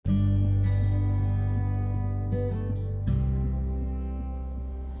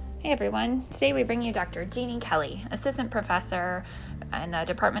Hey everyone, today we bring you Dr. Jeannie Kelly, Assistant Professor in the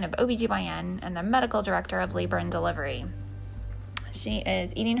Department of OBGYN and the Medical Director of Labor and Delivery. She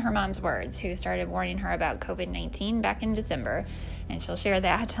is eating her mom's words, who started warning her about COVID-19 back in December, and she'll share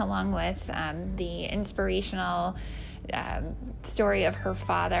that along with the inspirational story of her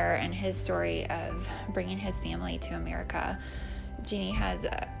father and his story of bringing his family to America. Jeannie has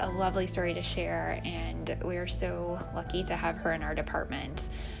a lovely story to share, and we're so lucky to have her in our department.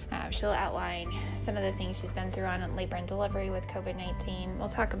 She'll outline some of the things she's been through on labor and delivery with COVID-19. We'll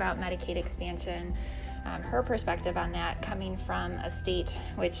talk about Medicaid expansion, her perspective on that coming from a state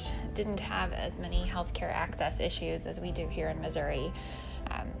which didn't have as many healthcare access issues as we do here in Missouri.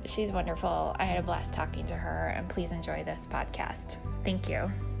 She's wonderful. I had a blast talking to her, and please enjoy this podcast. Thank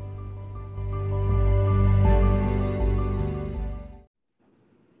you.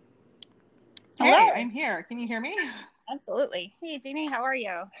 Hey, Hello. I'm here. Can you hear me? Absolutely. Hey, Jeannie, how are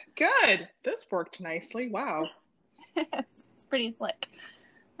you? Good. This worked nicely. Wow. It's pretty slick.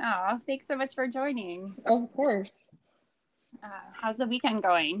 Oh, thanks so much for joining. Of course. How's the weekend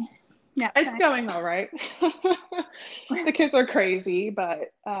going? Yeah, It's going all right. The kids are crazy,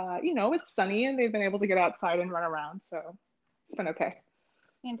 but it's sunny and they've been able to get outside and run around, so it's been okay.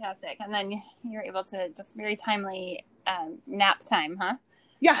 Fantastic. And then you're able to just very timely nap time, huh?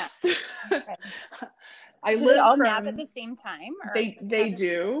 Yes. Okay. I Do live they all from, nap at the same time? Or they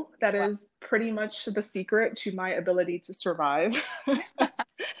do. That is pretty much the secret to my ability to survive.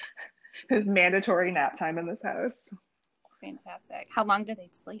 Is mandatory nap time in this house. Fantastic. How long do they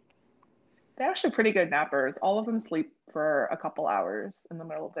sleep? They're actually pretty good nappers. All of them sleep for a couple hours in the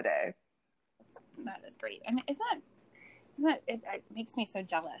middle of the day. That is great. And it makes me so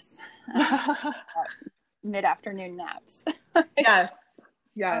jealous. Mid-afternoon naps.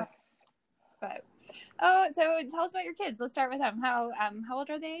 Yes. So tell us about your kids. Let's start with them. How old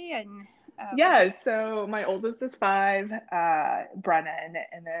are they? And so my oldest is 5, Brennan,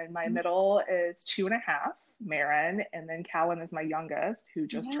 and then my middle is 2.5, Marin, and then Callan is my youngest, who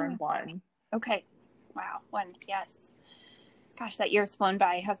just turned 1. Okay. Wow. 1. Yes. Gosh, that year's flown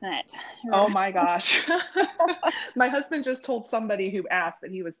by, hasn't it? Oh my gosh. My husband just told somebody who asked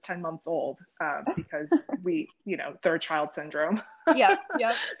that he was 10 months old, because third child syndrome. Yep.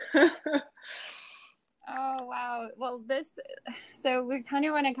 Oh, wow. Well, so we kind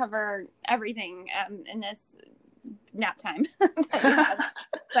of want to cover everything in this nap time that you have.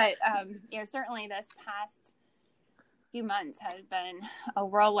 But, certainly this past few months has been a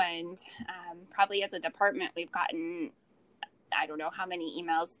whirlwind. Probably as a department, we've gotten, I don't know how many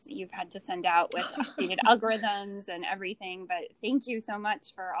emails you've had to send out with updated algorithms and everything, but thank you so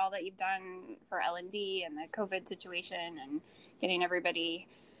much for all that you've done for L&D and the COVID situation and getting everybody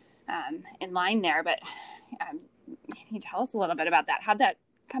in line there. But can you tell us a little bit about that? How'd that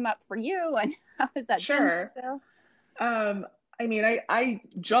come up for you, and how is that? Sure. I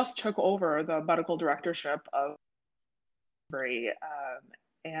just took over the medical directorship of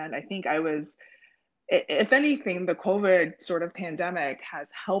and I think I was, if anything, the COVID sort of pandemic has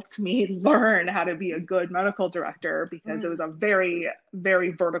helped me learn how to be a good medical director, because it was a very,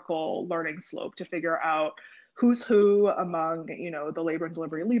 very vertical learning slope to figure out who's who among, the labor and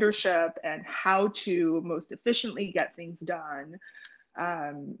delivery leadership and how to most efficiently get things done.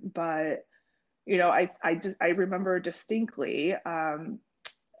 But I remember distinctly, my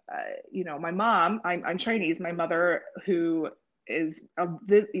mom, I'm Chinese, my mother, who is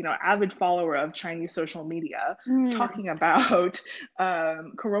avid follower of Chinese social media, talking about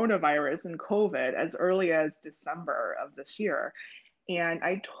coronavirus and COVID as early as December of this year. And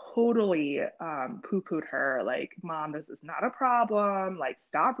I totally poo-pooed her, like, Mom, this is not a problem. Like,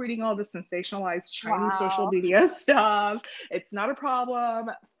 stop reading all the sensationalized Chinese social media stuff. It's not a problem.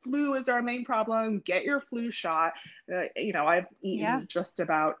 Flu is our main problem. Get your flu shot. I've eaten just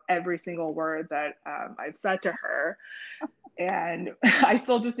about every single word that I've said to her. And I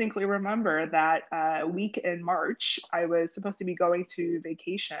still distinctly remember that week in March, I was supposed to be going to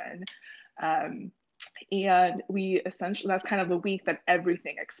vacation. And we essentially, that's kind of the week that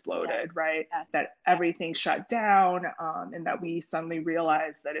everything exploded, right? Yes. That everything shut down, and that we suddenly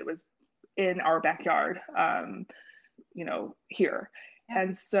realized that it was in our backyard, here. Yeah.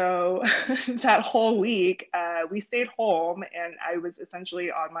 And so that whole week, we stayed home, and I was essentially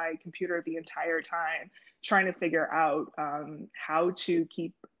on my computer the entire time trying to figure out how to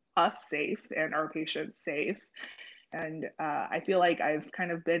keep us safe and our patients safe. And I feel like I've kind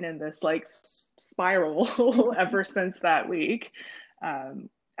of been in this like spiral ever since that week.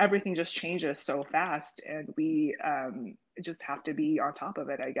 Everything just changes so fast, and we just have to be on top of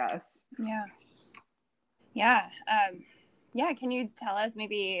it, I guess. Yeah. Yeah. Can you tell us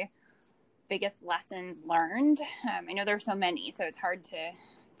maybe biggest lessons learned? I know there's so many, so it's hard to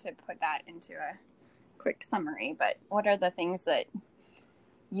put that into a quick summary, but what are the things that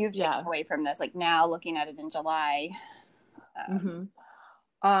you've taken away from this? Like now looking at it in July.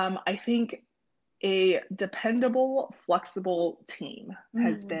 I think a dependable, flexible team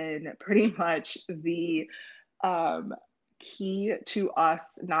has been pretty much the key to us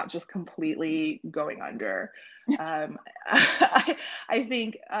not just completely going under. I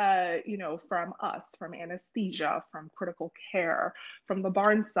think, from us, from anesthesia, from critical care, from the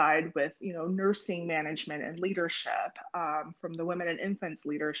Barnes side with, nursing management and leadership, from the women and infants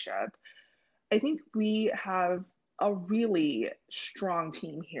leadership, I think we have a really strong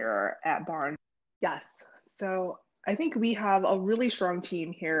team here at Barnes. Yes. So I think we have a really strong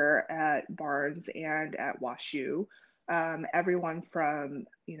team here at Barnes and at WashU. Everyone from,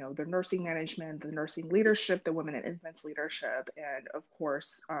 the nursing management, the nursing leadership, the women and infants leadership, and of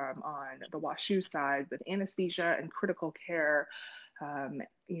course, on the WashU side with anesthesia and critical care. I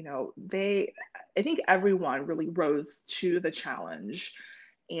think everyone really rose to the challenge,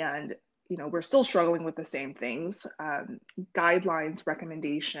 and we're still struggling with the same things, guidelines,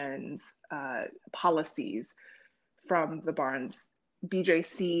 recommendations, policies from the Barnes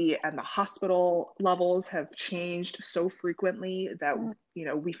BJC and the hospital levels have changed so frequently that,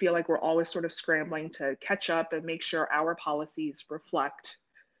 we feel like we're always sort of scrambling to catch up and make sure our policies reflect,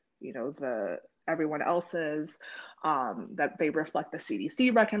 everyone else's, that they reflect the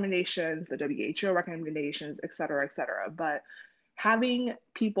CDC recommendations, the WHO recommendations, et cetera, et cetera. But having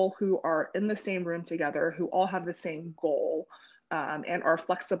people who are in the same room together, who all have the same goal, and are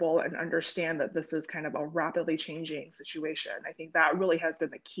flexible and understand that this is kind of a rapidly changing situation, I think that really has been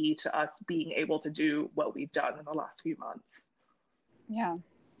the key to us being able to do what we've done in the last few months. Yeah.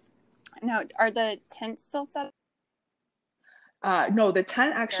 Now, are the tents still set? No, the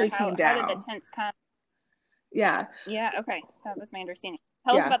tent actually came down. How did the tents come? Yeah. Yeah. Okay. That was my understanding.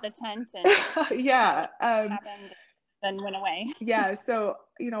 Tell us about the tent and yeah. What happened, then went away. Yeah. So,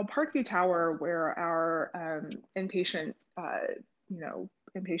 Parkview Tower, where our inpatient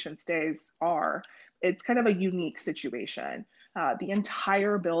stays are, it's kind of a unique situation. The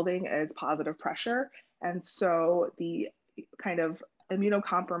entire building is positive pressure. And so the kind of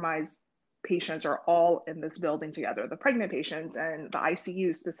immunocompromised patients are all in this building together. The pregnant patients and the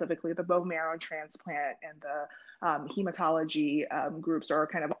ICU, specifically the bone marrow transplant and the hematology groups, are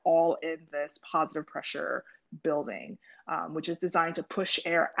kind of all in this positive pressure building, which is designed to push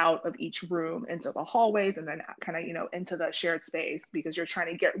air out of each room into the hallways and then kind of, into the shared space, because you're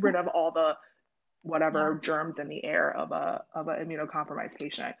trying to get rid of all the whatever germs in the air of an immunocompromised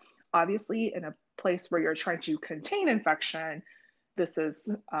patient. Obviously, in a place where you're trying to contain infection, this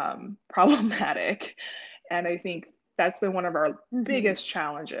is problematic. And I think that's been one of our biggest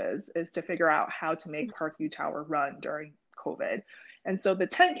challenges, is to figure out how to make Parkview Tower run during COVID. And so the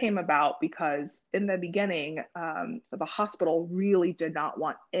tent came about because in the beginning, the hospital really did not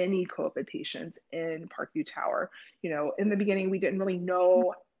want any COVID patients in Parkview Tower. In the beginning, we didn't really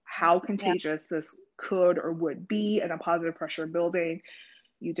know how contagious this could or would be in a positive pressure building.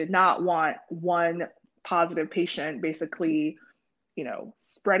 You did not want one positive patient basically,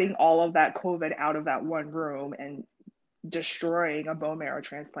 spreading all of that COVID out of that one room and destroying a bone marrow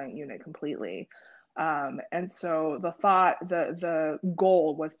transplant unit completely. And so the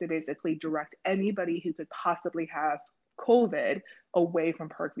goal was to basically direct anybody who could possibly have COVID away from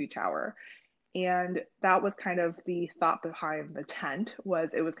Parkview Tower. And that was kind of the thought behind the tent.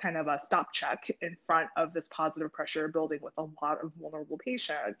 It was kind of a stop check in front of this positive pressure building with a lot of vulnerable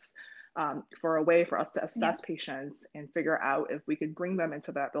patients, for a way for us to assess patients and figure out if we could bring them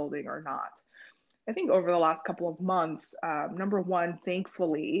into that building or not. I think over the last couple of months, number one,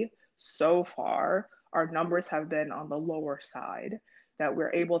 thankfully, so far, our numbers have been on the lower side, that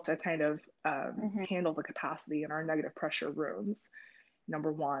we're able to kind of handle the capacity in our negative pressure rooms,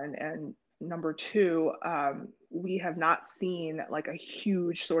 number one. And number two, we have not seen like a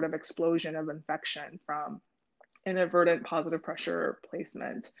huge sort of explosion of infection from inadvertent positive pressure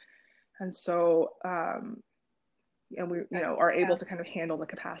placement. And so, and we are able to kind of handle the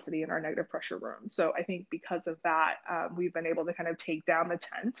capacity in our negative pressure room. So I think because of that, we've been able to kind of take down the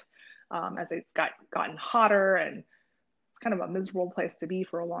tent as it's gotten hotter, and it's kind of a miserable place to be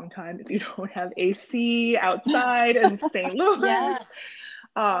for a long time if you don't have AC outside in St. Louis.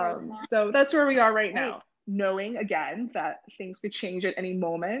 So that's where we are right now, knowing again that things could change at any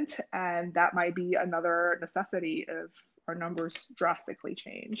moment, and that might be another necessity if our numbers drastically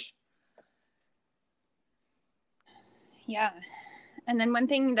change. Yeah. And then one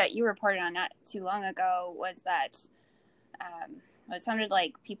thing that you reported on not too long ago was that It sounded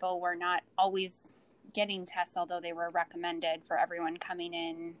like people were not always getting tests, although they were recommended for everyone coming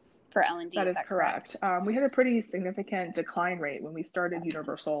in for L&D. That is correct. We had a pretty significant decline rate when we started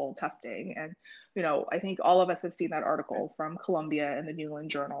universal testing. And, I think all of us have seen that article from Columbia in the New England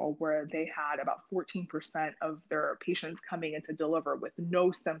Journal, where they had about 14% of their patients coming in to deliver with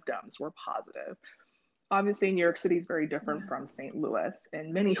no symptoms were positive. Obviously, New York City is very different from St. Louis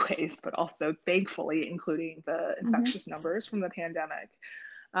in many ways, but also thankfully, including the infectious numbers from the pandemic.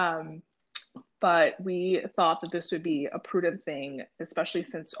 But we thought that this would be a prudent thing, especially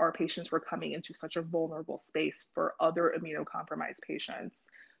since our patients were coming into such a vulnerable space for other immunocompromised patients,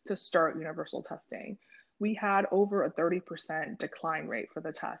 to start universal testing. We had over a 30% decline rate for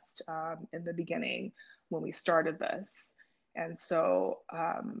the test in the beginning when we started this. And so,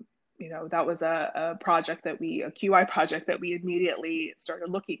 that was a QI project that we immediately started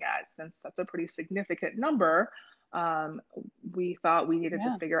looking at. Since that's a pretty significant number, we thought we needed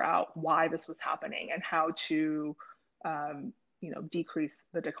to figure out why this was happening and how to, decrease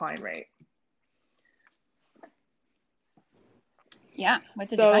the decline rate. Yeah.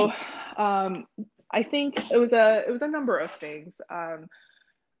 What's the decline? I think it was a number of things. I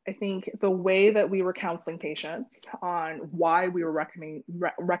think the way that we were counseling patients on why we were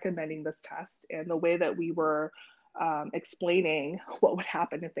recommending this test, and the way that we were explaining what would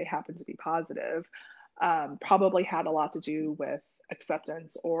happen if they happened to be positive, probably had a lot to do with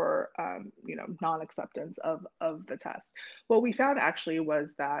acceptance or non-acceptance of the test. What we found actually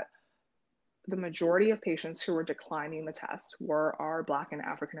was that the majority of patients who were declining the test were our Black and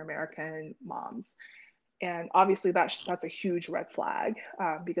African American moms. And obviously that's a huge red flag,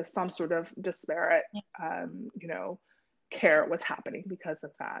 because some sort of disparate, care was happening because of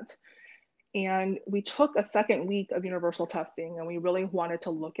that. And we took a second week of universal testing, and we really wanted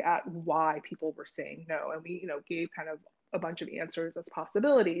to look at why people were saying no. And we, gave kind of a bunch of answers as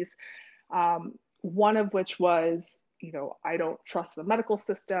possibilities. One of which was, I don't trust the medical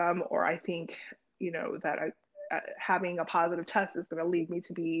system, or I think, that having a positive test is going to lead me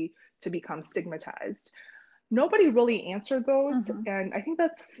to become stigmatized. Nobody really answered those. And I think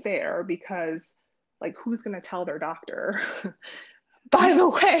that's fair, because who's going to tell their doctor, by the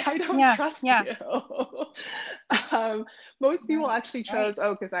way, I don't trust you. Most people actually chose,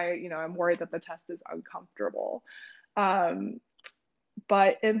 because I'm worried that the test is uncomfortable.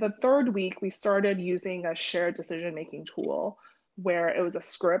 But in the third week, we started using a shared decision-making tool, where it was a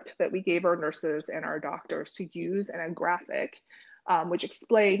script that we gave our nurses and our doctors to use, and a graphic, which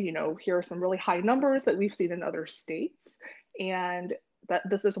explained, here are some really high numbers that we've seen in other states, and that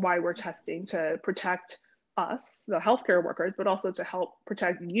this is why we're testing, to protect us, the healthcare workers, but also to help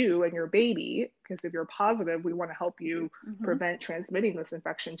protect you and your baby, because if you're positive, we want to help you prevent transmitting this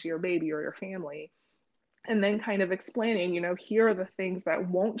infection to your baby or your family. And then kind of explaining, here are the things that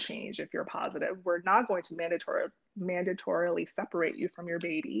won't change if you're positive. We're not going to mandatorily separate you from your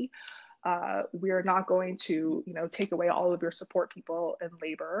baby. We are not going to, take away all of your support people in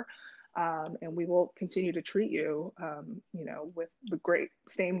labor. And we will continue to treat you, with the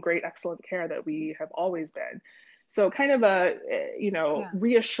same great, excellent care that we have always been. So kind of a,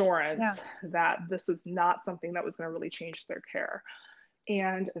 reassurance that this is not something that was going to really change their care.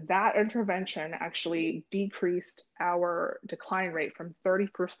 And that intervention actually decreased our decline rate from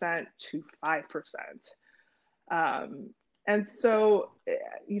 30% to 5%. And so,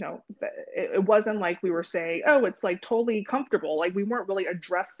 it wasn't like we were saying, oh, it's totally comfortable. We weren't really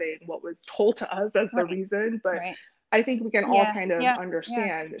addressing what was told to us as the reason, but I think we can all kind of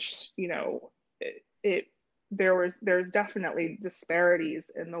understand, there's definitely disparities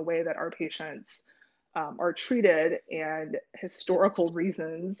in the way that our patients are treated, and historical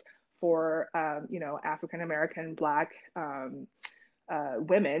reasons for, African American, Black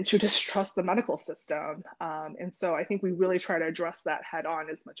women to distrust the medical system. And so I think we really try to address that head on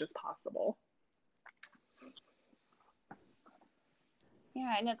as much as possible.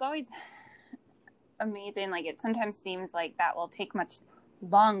 Yeah, and it's always amazing. It sometimes seems like that will take much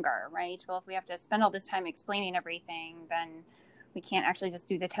longer, right? Well, if we have to spend all this time explaining everything, then we can't actually just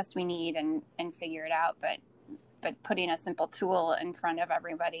do the test we need and figure it out. But putting a simple tool in front of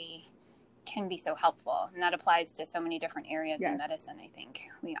everybody can be so helpful. And that applies to so many different areas in medicine. I think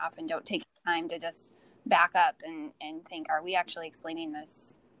we often don't take time to just back up and think, are we actually explaining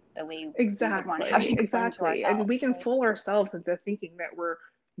this the way we would want to have it explained to ourselves? And we can fool ourselves into thinking that we're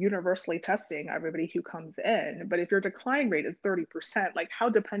universally testing everybody who comes in. But if your decline rate is 30%, how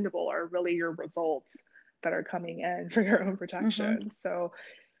dependable are really your results that are coming in for your own protection? So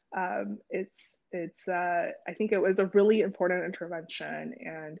I think it was a really important intervention,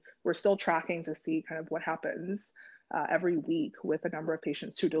 and we're still tracking to see kind of what happens every week with the number of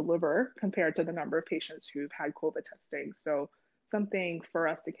patients who deliver compared to the number of patients who've had COVID testing. So something for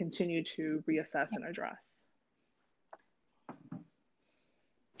us to continue to reassess and address.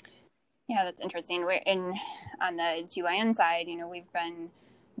 Yeah, that's interesting. On the GYN side, we've been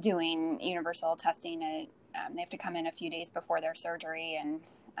doing universal testing. They have to come in a few days before their surgery. And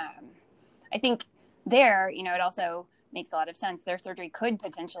I think there, it also makes a lot of sense. Their surgery could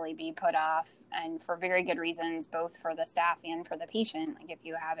potentially be put off, and for very good reasons, both for the staff and for the patient. Like if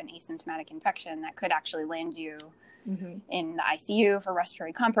you have an asymptomatic infection that could actually land you in the ICU for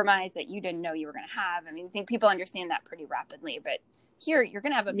respiratory compromise that you didn't know you were going to have. I mean, I think people understand that pretty rapidly, but here you're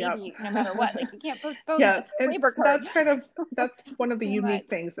going to have a baby no matter what. Like you can't postpone this labor curve. That's one of the unique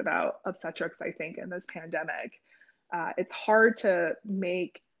things about obstetrics, I think, in this pandemic. It's hard to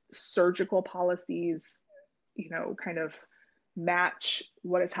make surgical policies, kind of match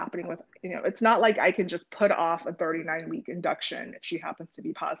what is happening with, it's not like I can just put off a 39-week induction if she happens to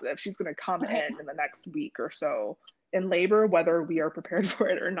be positive. She's going to come in the next week or so in labor, whether we are prepared for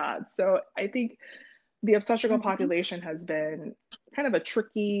it or not. So I think the obstetrical population has been kind of a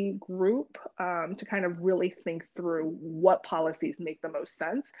tricky group to kind of really think through what policies make the most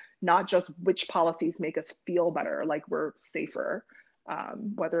sense, not just which policies make us feel better, like we're safer,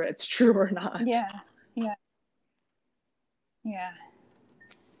 whether it's true or not. Yeah.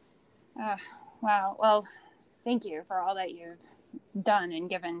 Wow. Well, thank you for all that you've done and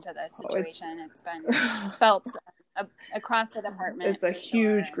given to the situation. It's been felt across the department. It's a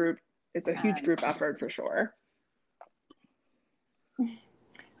huge group. It's a huge group effort for sure.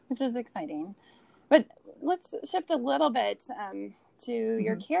 Which is exciting. But let's shift a little bit to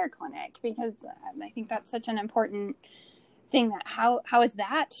your care clinic, because I think that's such an important thing. That how has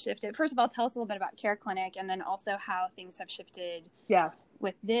that shifted? First of all, tell us a little bit about care clinic, and then also how things have shifted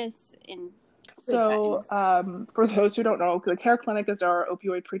with this in COVID times. For those who don't know, the care clinic is our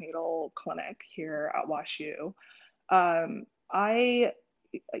opioid prenatal clinic here at WashU. I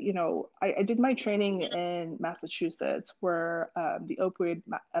did my training in Massachusetts, where the opioid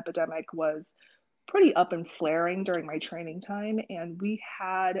epidemic was pretty up and flaring during my training time. And we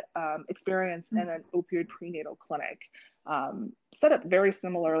had experience in an opioid prenatal clinic set up very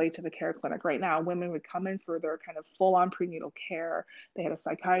similarly to the care clinic right now. Women would come in for their kind of full-on prenatal care. They had a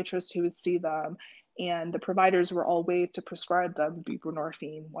psychiatrist who would see them, and the providers were all waived to prescribe them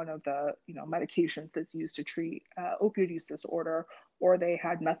buprenorphine, one of the medications that's used to treat opioid use disorder, or they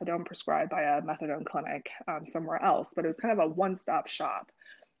had methadone prescribed by a methadone clinic somewhere else. But it was kind of a one-stop shop.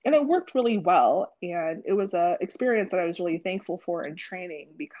 And it worked really well. And it was an experience that I was really thankful for in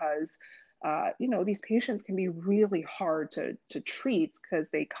training, because, these patients can be really hard to treat because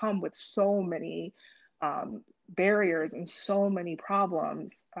they come with so many barriers and so many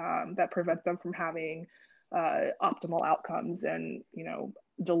problems that prevent them from having optimal outcomes and,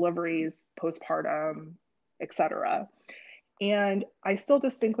 deliveries, postpartum, etc. And I still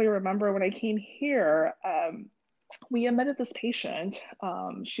distinctly remember when I came here, we admitted this patient.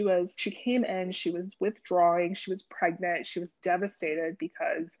 She came in, she was withdrawing, she was pregnant, she was devastated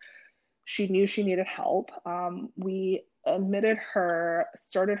because she knew she needed help. We admitted her,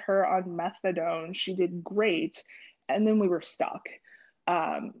 started her on methadone. She did great. And then we were stuck.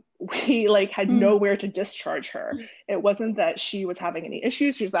 We had nowhere to discharge her. It wasn't that she was having any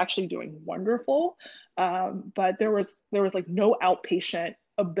issues. She was actually doing wonderful. But there was no outpatient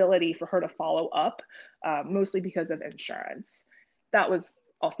ability for her to follow up, mostly because of insurance. That was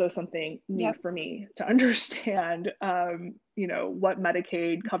also something new for me to understand, what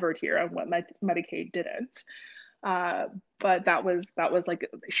Medicaid covered here and what Medicaid didn't. But that was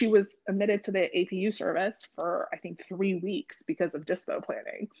she was admitted to the APU service for, I think, 3 weeks because of dispo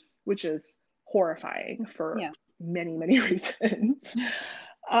planning, which is horrifying for many, many reasons.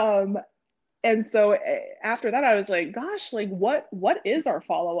 And so after that, I was like, gosh, what is our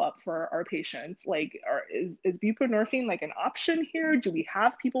follow-up for our patients? Is buprenorphine an option here? Do we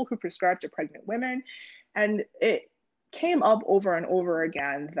have people who prescribe to pregnant women? And it came up over and over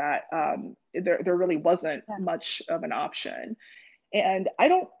again that there really wasn't much of an option. And I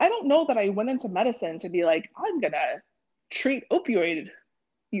don't know that I went into medicine to be like, I'm gonna treat opioid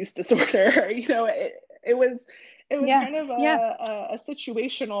use disorder. It was kind of a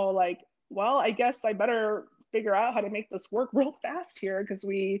situational well, I guess I better figure out how to make this work real fast here because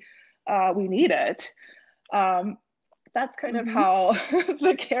we need it. That's kind of how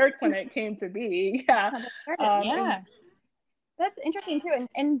the care clinic came to be. That's interesting too,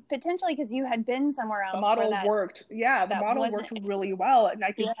 and potentially because you had been somewhere else. The model worked. Yeah, the model worked really well, and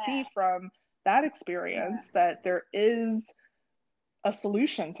I could see from that experience that there is a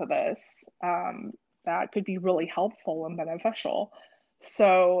solution to this. that could be really helpful and beneficial.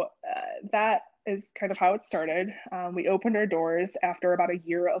 So that is kind of how it started. We opened our doors after about a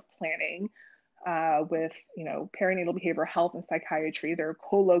year of planning with, perinatal behavioral health and psychiatry. They're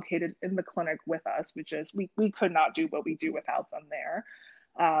co-located in the clinic with us, which is, we could not do what we do without them there.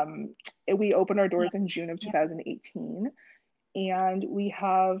 We opened our doors in June of 2018. And we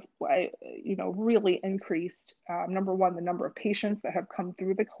have, really increased, number one, the number of patients that have come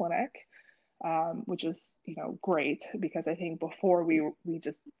through the clinic, which is, great, because I think before we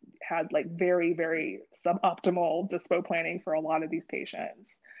just had like very, very suboptimal dispo planning for a lot of these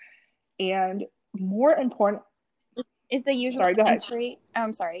patients. And more important, is the usual sorry, go ahead. entry. Oh,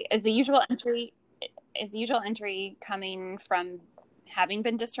 I'm sorry. Is the usual entry coming from having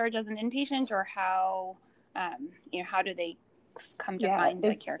been discharged as an inpatient, or how, how do they come to find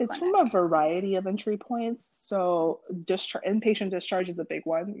the care clinic? It's from a variety of entry points. So inpatient discharge is a big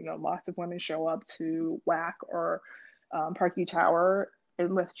one. Lots of women show up to WAC or Parkview Tower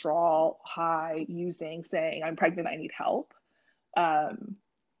in withdrawal, high, saying, I'm pregnant, I need help.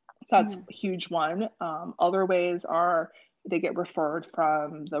 That's a huge one. Other ways are they get referred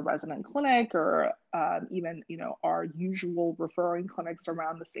from the resident clinic, or even, our usual referring clinics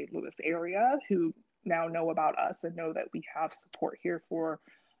around the St. Louis area, who now know about us and know that we have support here for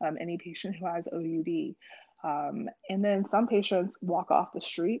any patient who has OUD. And then some patients walk off the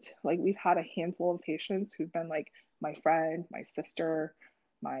street. Like, we've had a handful of patients who've been like, my friend, my sister,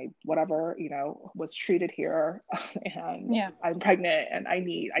 my whatever, was treated here, and I'm pregnant and I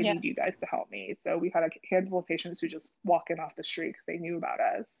need you guys to help me. So we've had a handful of patients who just walk in off the street because they knew about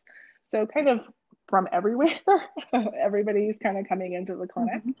us. So kind of from everywhere, everybody's kind of coming into the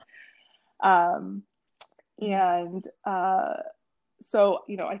clinic. So,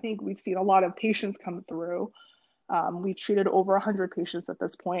 I think we've seen a lot of patients come through. We've treated over 100 patients at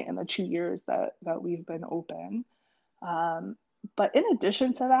this point in the 2 years that we've been open. But in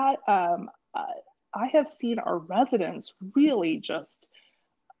addition to that, I have seen our residents really just,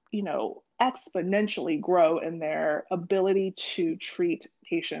 exponentially grow in their ability to treat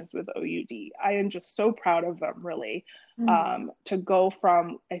patients with OUD. I am just so proud of them, really, to go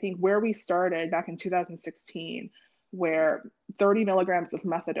from, I think, where we started back in 2016, where 30 milligrams of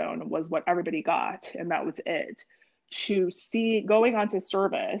methadone was what everybody got, and that was it, to going onto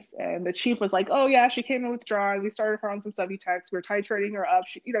service, and the chief was like, oh yeah, she came in withdrawn, we started her on some Subutex, we're titrating her up,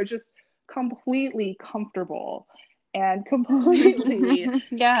 she, just completely comfortable and completely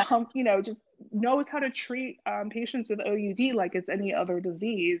just knows how to treat patients with OUD like it's any other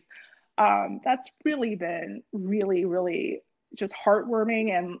disease. That's really been really, really just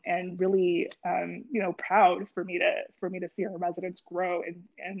heartwarming and really proud for me to see our residents grow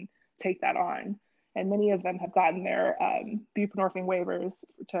and take that on. And many of them have gotten their buprenorphine waivers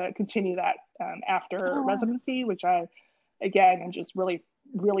to continue that after residency, which I, again, am just really,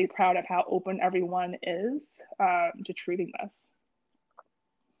 really proud of how open everyone is to treating this.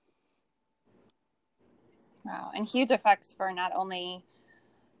 Wow. And huge effects for not only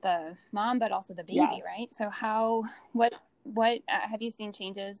the mom, but also the baby, right? So what have you seen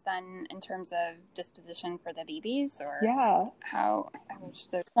changes then in terms of disposition for the babies, or how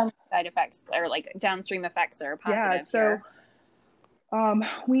there's some side effects or like downstream effects that are positive here?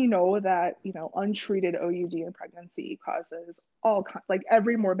 We know that, untreated OUD in pregnancy causes all kinds, like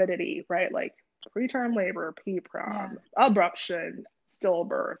every morbidity, right? Like preterm labor, PPROM, abruption,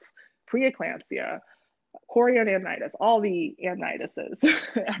 stillbirth, preeclampsia, chorioamnitis, all the amnitises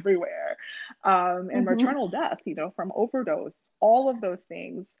everywhere, and maternal death, from overdose. All of those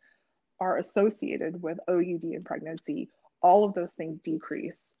things are associated with OUD in pregnancy. All of those things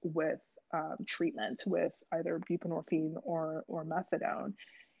decrease with treatment with either buprenorphine or methadone.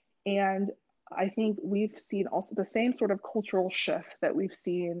 And I think we've seen also the same sort of cultural shift that we've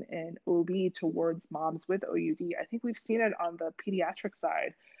seen in OB towards moms with OUD. I think we've seen it on the pediatric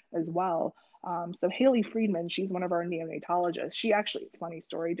side as well. So Haley Friedman, she's one of our neonatologists. She actually, funny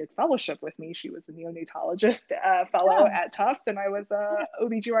story, did fellowship with me. She was a neonatologist fellow at Tufts, and I was a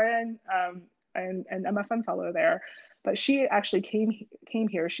OBGYN and MFM fellow there. But she actually came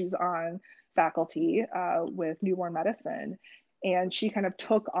here. She's on faculty with newborn medicine, and she kind of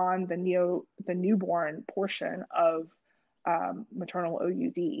took on the newborn portion of maternal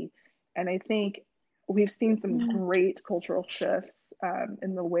OUD. And I think we've seen some great cultural shifts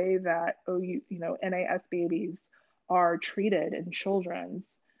in the way that NAS babies are treated in children's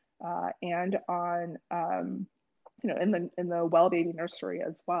and on in the well baby nursery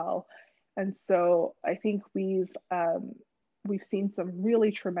as well. And so I think we've seen some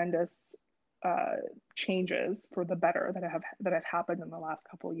really tremendous changes for the better that have happened in the last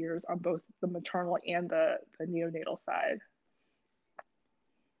couple of years on both the maternal and the neonatal side.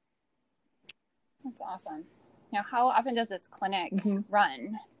 That's awesome. Now, how often does this clinic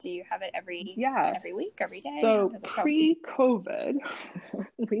run? Do you have it every week, every day? So pre-COVID,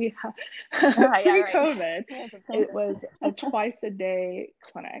 pre-COVID, it was a twice a day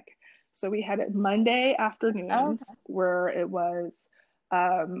clinic. So we had it Monday afternoons where it was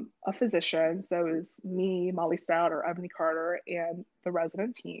a physician. So it was me, Molly Stout or Ebony Carter, and the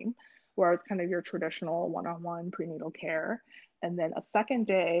resident team, where it was kind of your traditional one-on-one prenatal care. And then a second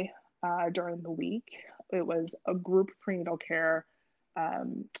day during the week, it was a group prenatal care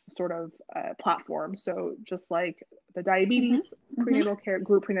sort of platform. So just like the diabetes prenatal care,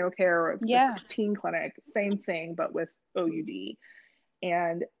 group prenatal care, the teen clinic, same thing, but with OUD.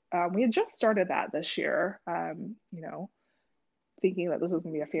 And we had just started that this year, thinking that this was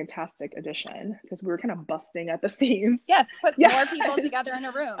going to be a fantastic addition because we were kind of busting at the seams. Yes, put more people together in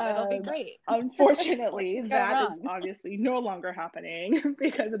a room. It'll be great. Unfortunately, that is obviously no longer happening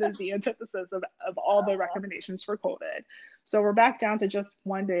because it is the antithesis of all the recommendations for COVID. So we're back down to just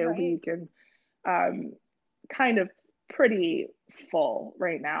one day a week and kind of pretty full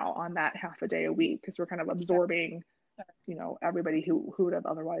right now on that half a day a week because we're kind of absorbing, everybody who would have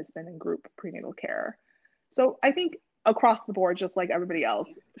otherwise been in group prenatal care. So I think across the board, just like everybody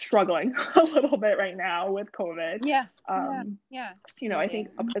else, struggling a little bit right now with COVID. I think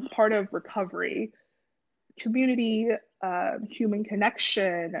as part of recovery, community, human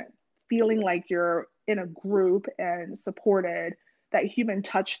connection, feeling like you're in a group and supported, that human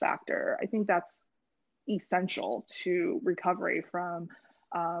touch factor, I think that's essential to recovery from,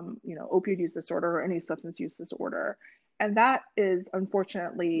 opioid use disorder or any substance use disorder. And that is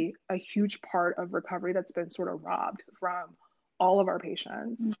unfortunately a huge part of recovery that's been sort of robbed from all of our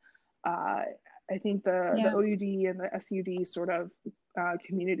patients. I think the OUD and the SUD sort of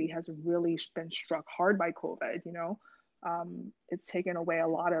community has really been struck hard by COVID. It's taken away a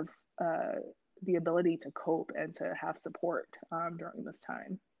lot of the ability to cope and to have support during this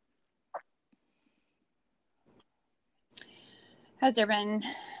time. Has there been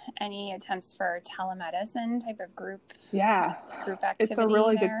any attempts for telemedicine type of group activity? It's a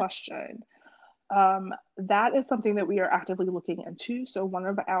really good question. That is something that we are actively looking into. So one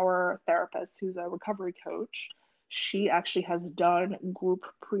of our therapists, who's a recovery coach, she actually has done group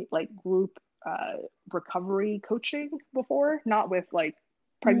recovery coaching before, not with like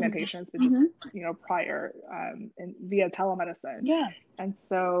pregnant patients, but just prior and via telemedicine. And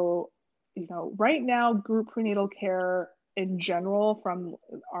so right now, group prenatal care in general from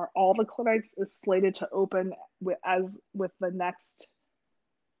all the clinics is slated to open with the next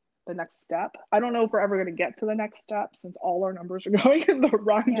step. I don't know if we're ever going to get to the next step since all our numbers are going in the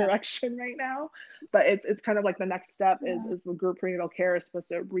wrong direction right now, but it's kind of like the next step is the group prenatal care is supposed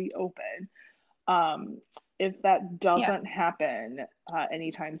to reopen. If that doesn't happen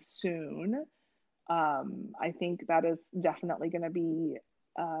anytime soon, I think that is definitely going to be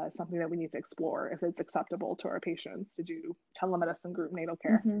something that we need to explore if it's acceptable to our patients to do telemedicine group natal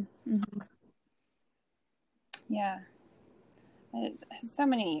care. Yeah, it's so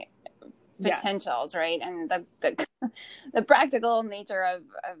many potentials, right? And the practical nature of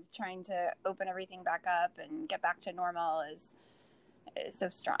trying to open everything back up and get back to normal is so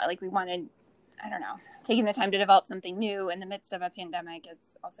strong. Like we wanted, I don't know, taking the time to develop something new in the midst of a pandemic,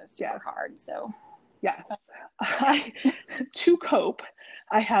 it's also super hard. So to cope,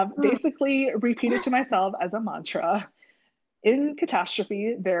 I have basically repeated to myself as a mantra, in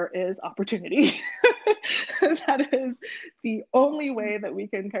catastrophe, there is opportunity. That is the only way that we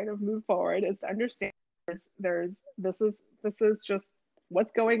can kind of move forward, is to understand this is just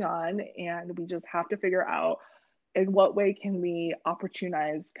what's going on, and we just have to figure out in what way can we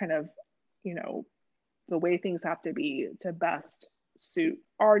opportunize kind of, the way things have to be to best suit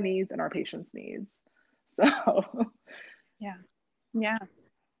our needs and our patients' needs. So, yeah.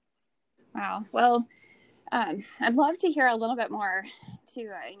 Wow. Well, I'd love to hear a little bit more too.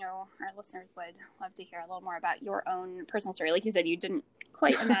 I know our listeners would love to hear a little more about your own personal story. Like you said, you didn't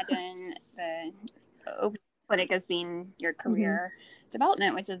quite imagine the OB clinic as being your career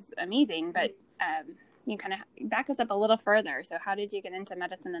development, which is amazing. But you kind of back us up a little further. So how did you get into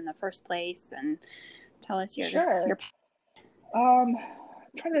medicine in the first place? And tell us your I'm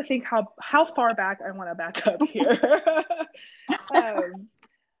trying to think how far back I want to back up here.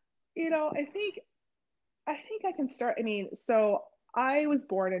 I think I can start. So I was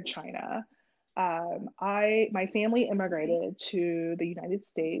born in China. My family immigrated to the United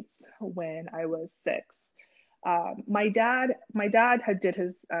States when I was 6. My dad had did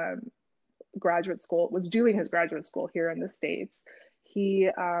his was doing his graduate school here in the States. He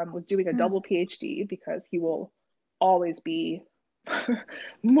was doing a double PhD because he will always be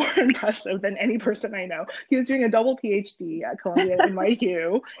more impressive than any person I know. He was doing a double PhD at Columbia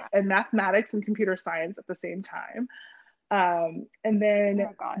NYU in mathematics and computer science at the same time. And then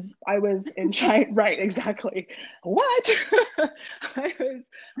I was in China, right, exactly. What? I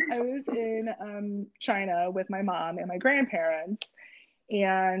was in China with my mom and my grandparents,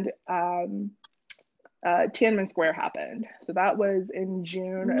 and Tiananmen Square happened. So that was in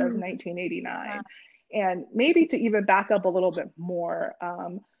June of 1989. And maybe to even back up a little bit more,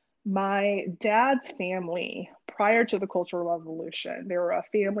 my dad's family, prior to the Cultural Revolution, they were a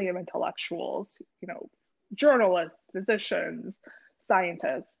family of intellectuals, journalists, physicians,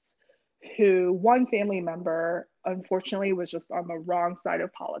 scientists, who one family member, unfortunately, was just on the wrong side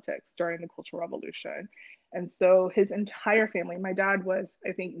of politics during the Cultural Revolution. And so his entire family, my dad was,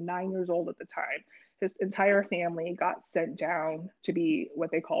 I think, 9 years old at the time, his entire family got sent down to be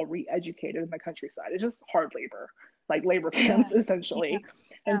what they call re-educated in the countryside. It's just hard labor, like labor camps, essentially.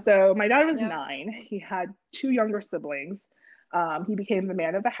 And so my dad was 9. He had 2 younger siblings. He became the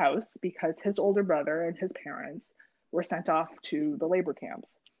man of the house because his older brother and his parents were sent off to the labor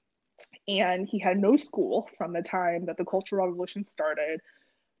camps. And he had no school from the time that the Cultural Revolution started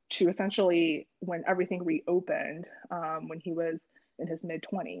to essentially when everything reopened, when he was in his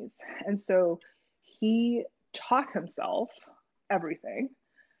mid-20s. And so he taught himself everything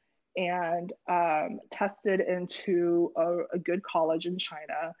and tested into a good college in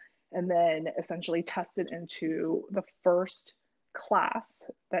China, and then essentially tested into the first class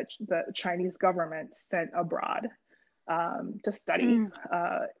that the Chinese government sent abroad to study in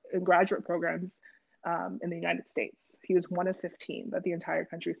graduate programs in the United States. He was one of 15 that the entire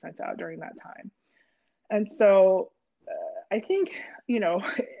country sent out during that time. And so I think,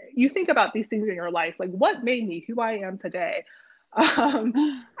 you think about these things in your life, like what made me who I am today.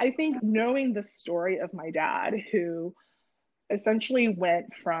 I think knowing the story of my dad, who essentially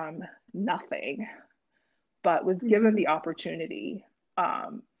went from nothing, but was given the opportunity,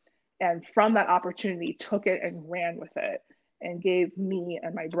 and from that opportunity took it and ran with it and gave me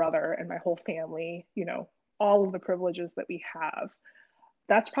and my brother and my whole family, all of the privileges that we have.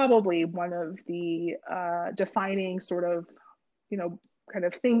 That's probably one of the defining sort of, kind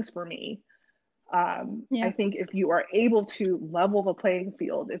of things for me. I think if you are able to level the playing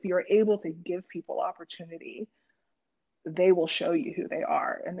field, if you're able to give people opportunity, they will show you who they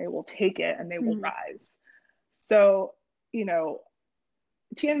are and they will take it and they will rise. So,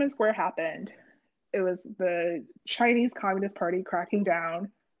 Tiananmen Square happened. It was the Chinese Communist Party cracking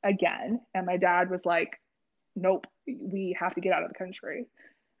down again. And my dad was like, nope, we have to get out of the country.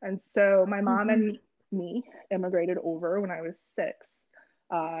 And so my mom and me immigrated over when I was 6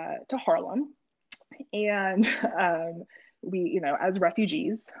 to Harlem. And we, as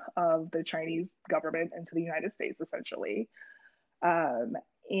refugees of the Chinese government into the United States, essentially.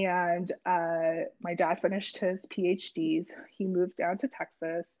 And my dad finished his PhDs. He moved down to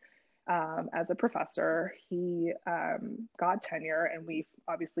Texas as a professor. He got tenure, and we've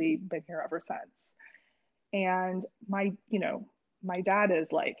obviously been here ever since. And my dad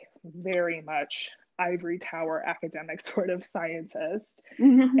is like very much ivory tower academic sort of scientist.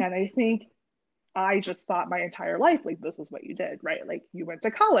 And I think I just thought my entire life, like, this is what you did, right? Like, you went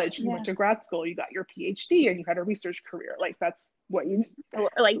to college, you went to grad school, you got your PhD, and you had a research career. Like, that's what you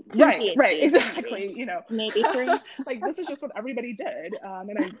like 2 PhDs, right, exactly. Maybe 3. Like, this is just what everybody did.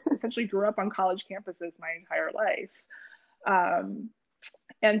 And I essentially grew up on college campuses my entire life.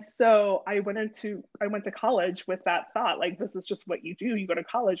 And so I went to college with that thought, like, this is just what you do. You go to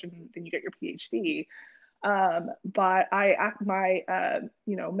college and then you get your PhD. But my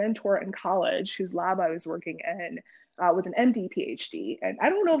mentor in college, whose lab I was working in, was an MD PhD. And I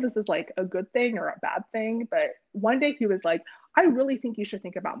don't know if this is like a good thing or a bad thing, but one day he was like, I really think you should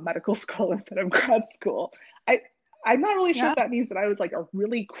think about medical school instead of grad school. I'm not really sure if that means that I was like a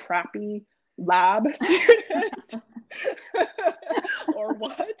really crappy lab student or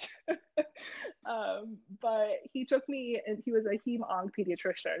what. But he took me, and he was a hem-onc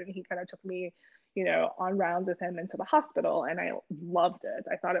pediatrician, and he kind of took me on rounds with him into the hospital, and I loved it.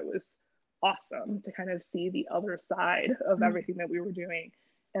 I thought it was awesome to kind of see the other side of everything that we were doing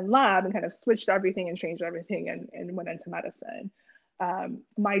in lab, and kind of switched everything and changed everything and went into medicine.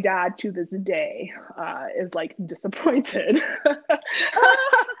 My dad to this day is like disappointed.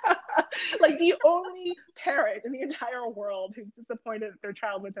 Like the only parent in the entire world who's disappointed that their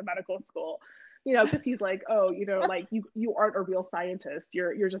child went to medical school. Because he's like, oh, like you aren't a real scientist.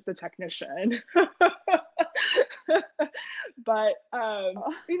 You're just a technician. But,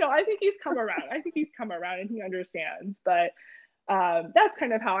 I think he's come around. I think he's come around and he understands. But that's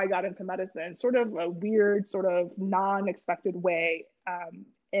kind of how I got into medicine, sort of a weird, sort of non-expected way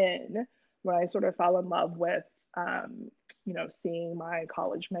in when I sort of fell in love with, seeing my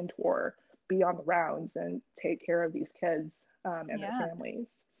college mentor be on the rounds and take care of these kids and their families.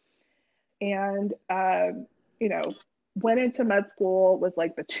 And, went into med school, was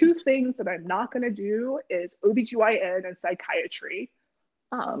like, the two things that I'm not going to do is OBGYN and psychiatry.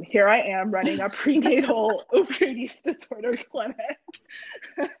 Here I am running a prenatal ovary use disorder clinic.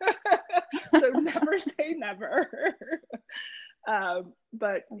 So never say never.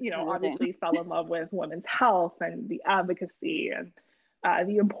 But, obviously fell in love with women's health and the advocacy and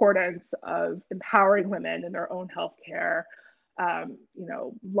the importance of empowering women in their own healthcare.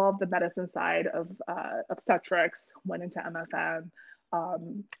 Love the medicine side of obstetrics, went into MFM,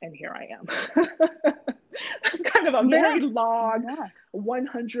 and here I am. That's kind of a very long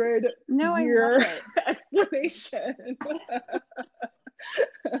 100-year explanation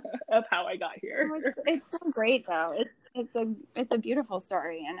of how I got here. It's so great, though. It's a beautiful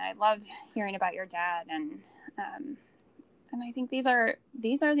story, and I love hearing about your dad. And I think these are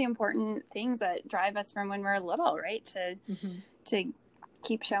the important things that drive us from when we're little, right? To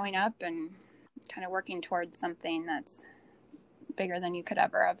keep showing up and kind of working towards something that's bigger than you could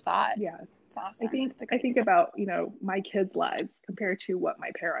ever have thought. Yeah. It's awesome. I think about, my kids' lives compared to what my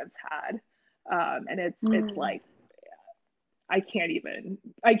parents had. And it's like, I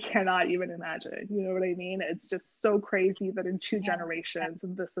cannot even imagine, you know what I mean? It's just so crazy that in two generations,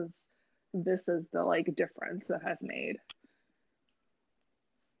 this is the like difference that has made.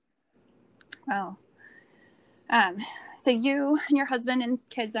 Wow. So you and your husband and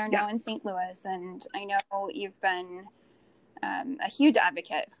kids are now in St. Louis, and I know you've been a huge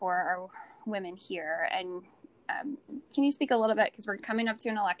advocate for our women here. And can you speak a little bit, because we're coming up to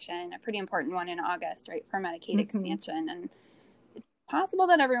an election, a pretty important one in August, right, for Medicaid expansion, and it's possible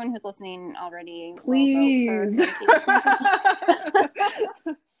that everyone who's listening already will vote for Medicaid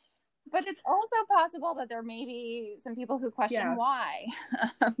expansion. But it's also possible that there may be some people who question why.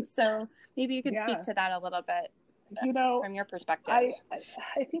 So maybe you could speak to that a little bit, from your perspective. I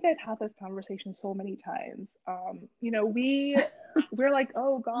think I've had this conversation so many times. We're like,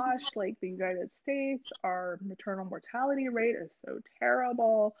 oh gosh, like the United States, our maternal mortality rate is so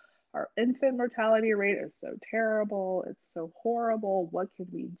terrible. Our infant mortality rate is so terrible. It's so horrible. What can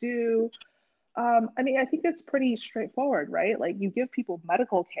we do? I think it's pretty straightforward, right? Like, you give people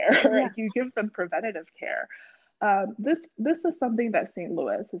medical care, you give them preventative care. This is something that St.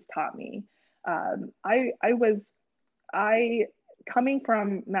 Louis has taught me. I coming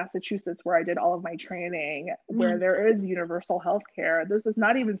from Massachusetts, where I did all of my training, where there is universal health care, this is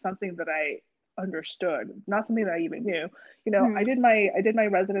not even something that I understood, not something that I even knew. I did my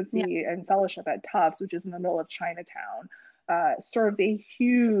residency and fellowship at Tufts, which is in the middle of Chinatown. Serves a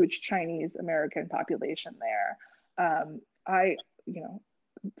huge Chinese American population there.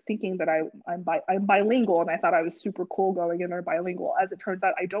 Thinking that I'm bilingual, and I thought I was super cool going in there bilingual. As it turns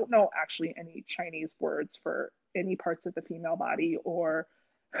out, I don't know actually any Chinese words for any parts of the female body or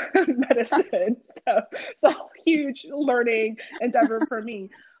medicine. So it's a huge learning endeavor for me.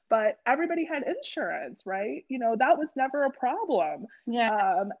 But everybody had insurance, right? That was never a problem.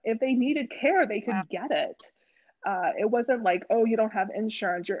 If they needed care, they could get it. It wasn't like, oh, you don't have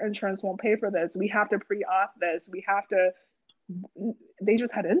insurance, your insurance won't pay for this, we have to pre-auth this, they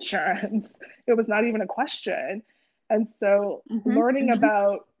just had insurance. It was not even a question. And so learning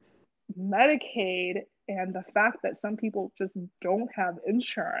about Medicaid and the fact that some people just don't have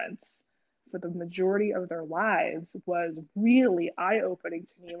insurance for the majority of their lives was really eye-opening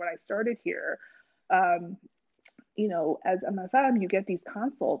to me when I started here. As MFM, you get these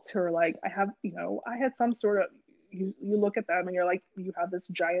consults who are like, I had some sort of, you look at them and you're like, you have this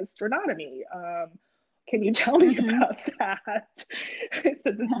giant sternotomy. Can you tell me about that?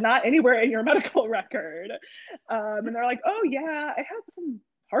 It's not anywhere in your medical record. And they're like, oh yeah, I had some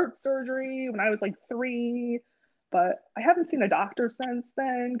heart surgery when I was like 3, but I haven't seen a doctor since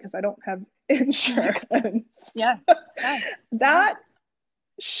then because I don't have insurance. That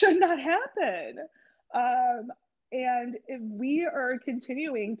should not happen. And if we are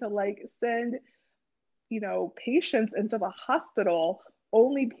continuing to like send, patients into the hospital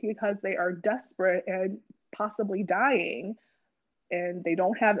only because they are desperate and possibly dying, and they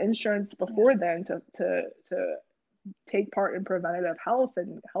don't have insurance before then to take part in preventative health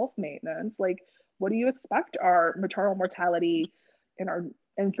and health maintenance, like, what do you expect our maternal mortality and our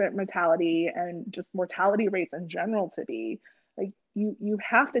infant mortality and just mortality rates in general to be? Like, you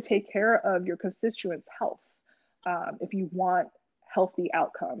have to take care of your constituents' health. if you want healthy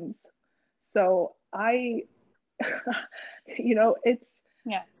outcomes. So it's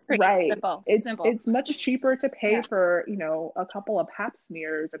pretty right. simple. It's much cheaper to pay for, a couple of pap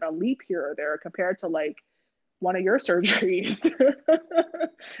smears and a leap here or there compared to like one of your surgeries.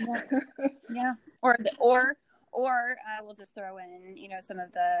 Yeah. Or we'll just throw in, some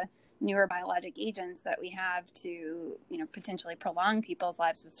of the newer biologic agents that we have to, potentially prolong people's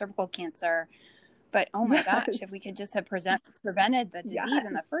lives with cervical cancer. But oh my gosh, if we could just have prevented the disease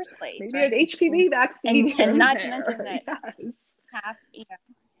in the first place, maybe right? an HPV vaccine, and not to mention that yes.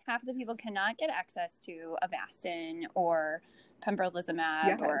 half of the people cannot get access to Avastin or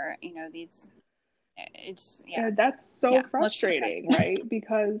pembrolizumab or these. It's that's so frustrating, right?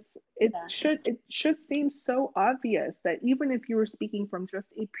 Because it should seem so obvious that even if you were speaking from just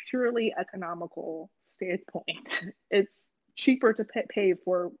a purely economical standpoint, it's cheaper to pay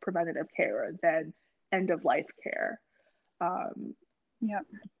for preventative care than end of life care.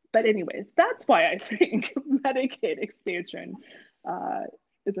 But anyways, that's why I think Medicaid expansion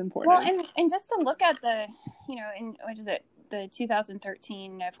is important. Well, and just to look at the, in what is it, the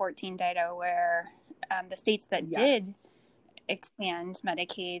 2013-14 data where the states that did expand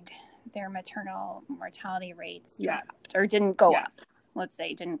Medicaid, their maternal mortality rates dropped or didn't go up. Let's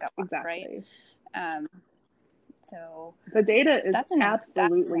say didn't go up, right? So the data is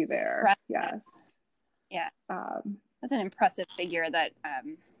absolutely there. Yes. Yeah. That's an impressive figure that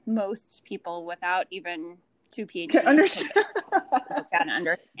most people without even 2 PhDs can understand.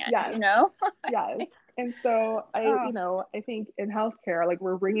 Yes. Yes. And so I think in healthcare, like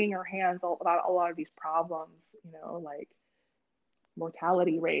we're wringing our hands about a lot of these problems, like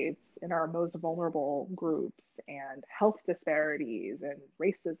mortality rates in our most vulnerable groups and health disparities and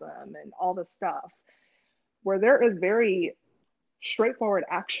racism and all this stuff, where there is very straightforward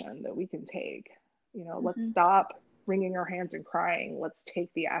action that we can take. Let's stop wringing our hands and crying. Let's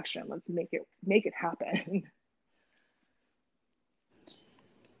take the action. Let's make it happen.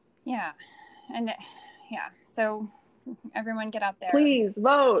 Yeah. And so everyone get out there. Please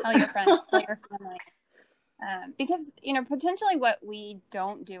vote. Tell your friends, tell your family. Because, potentially what we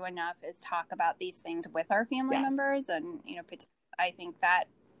don't do enough is talk about these things with our family members. And, I think that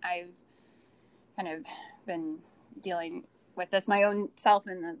I've kind of been dealing with this my own self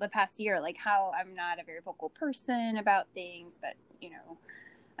in the past year, like how I'm not a very vocal person about things, but,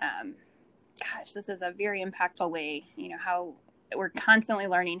 this is a very impactful way, how we're constantly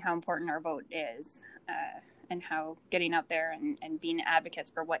learning how important our vote is, and how getting out there and being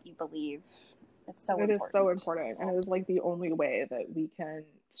advocates for what you believe. It is so important. And it is like the only way that we can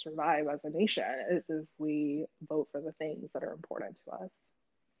survive as a nation is if we vote for the things that are important to us.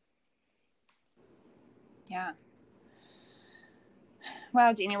 Yeah.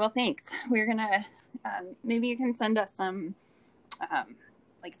 Wow, Jeannie. Well, thanks. We're going to, maybe you can send us some,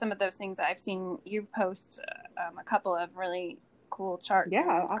 like some of those things I've seen you post, a couple of really cool charts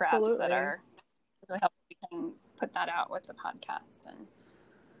and graphs that are really helpful. We can put that out with the podcast and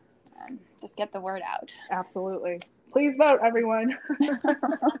just get the word out. Absolutely. Please vote, everyone. So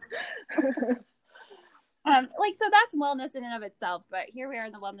that's wellness in and of itself, but here we are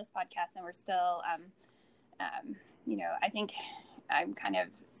in the wellness podcast and we're still, I think I'm kind of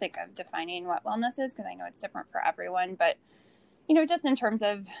sick of defining what wellness is because I know it's different for everyone, but just in terms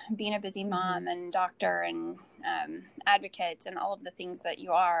of being a busy mom and doctor and advocate and all of the things that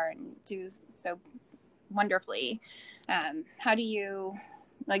you are and do so wonderfully, how do you,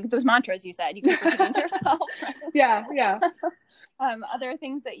 like those mantras you said, you keep repeating to yourself, right? Yeah. Other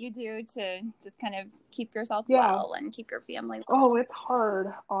things that you do to just kind of keep yourself well and keep your family well. Oh, it's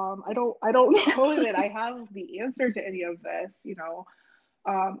hard. I don't know that I have the answer to any of this,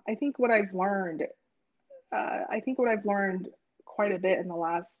 I think what I've learned quite a bit in the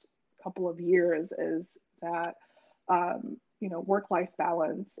last couple of years is that, work-life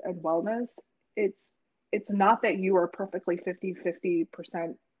balance and wellness, it's not that you are perfectly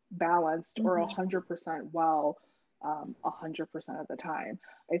 50% balanced or 100% well, 100% of the time.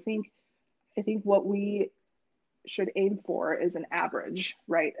 I think what we should aim for is an average,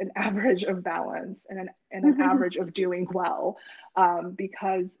 right? An average of balance and an average of doing well.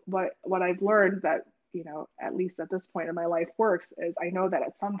 Because what I've learned that, at least at this point in my life works is I know that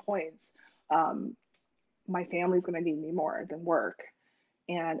at some points, my family's going to need me more than work.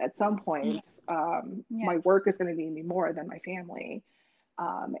 And at some points, my work is going to need me more than my family.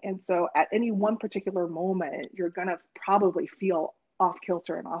 And so at any one particular moment, you're going to probably feel off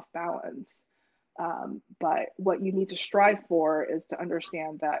kilter and off balance. But what you need to strive for is to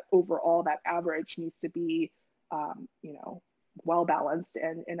understand that overall that average needs to be, well balanced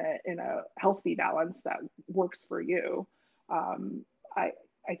and in a healthy balance that works for you.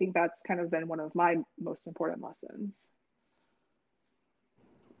 I think that's kind of been one of my most important lessons.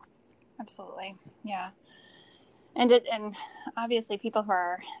 Absolutely. Yeah. And obviously people who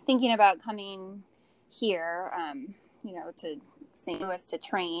are thinking about coming here, to St. Louis to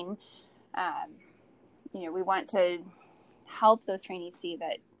train, we want to help those trainees see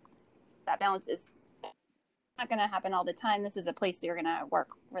that balance is not going to happen all the time. This is a place you're going to work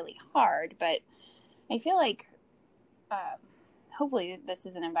really hard, but I feel like hopefully this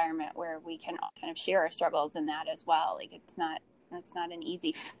is an environment where we can all kind of share our struggles in that as well. Like it's not an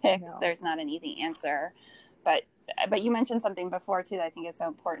easy fix. No. There's not an easy answer, but you mentioned something before too that I think is so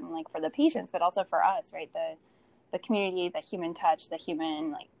important, like for the patients, but also for us, right? The community, the human touch, the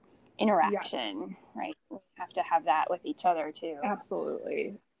human like interaction, right? We have to have that with each other too.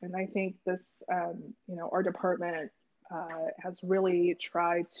 Absolutely. And I think this, our department has really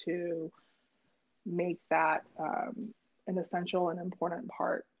tried to make that an essential and important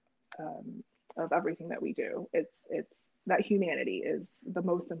part of everything that we do. It's that humanity is the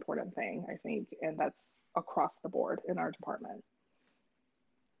most important thing, I think, and that's across the board in our department.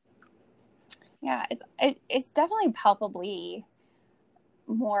 Yeah, it's definitely palpably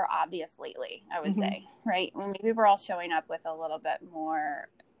more obvious lately, I would say, right? Maybe we're all showing up with a little bit more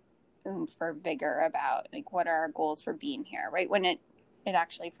oomph or vigor about like what are our goals for being here, right? When it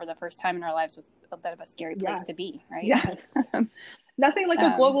actually for the first time in our lives was a bit of a scary place to be, right? Yeah. Nothing like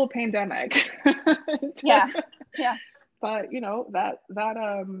a global pandemic. Yeah. But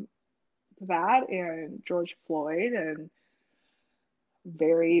that and George Floyd and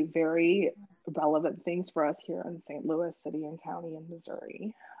very, very relevant things for us here in St. Louis City and County in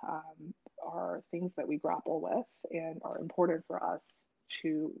Missouri are things that we grapple with and are important for us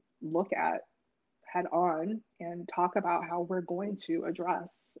to look at head on and talk about how we're going to address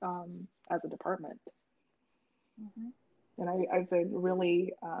as a department. And I've been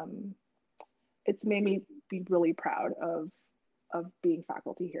really, it's made me be really proud of being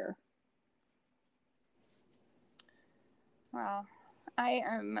faculty here. Well, I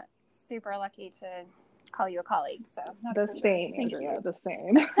am super lucky to call you a colleague. So that's the same, Andrea. The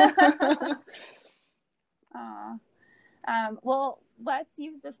same. Well, let's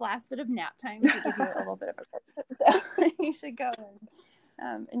use this last bit of nap time to give you a little bit of a break. So you should go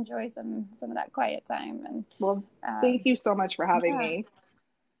and enjoy some of that quiet time. And well, thank you so much for having me.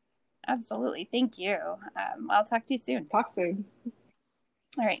 Absolutely. Thank you. I'll talk to you soon. Talk soon.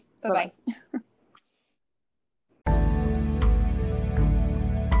 All right. Bye-bye.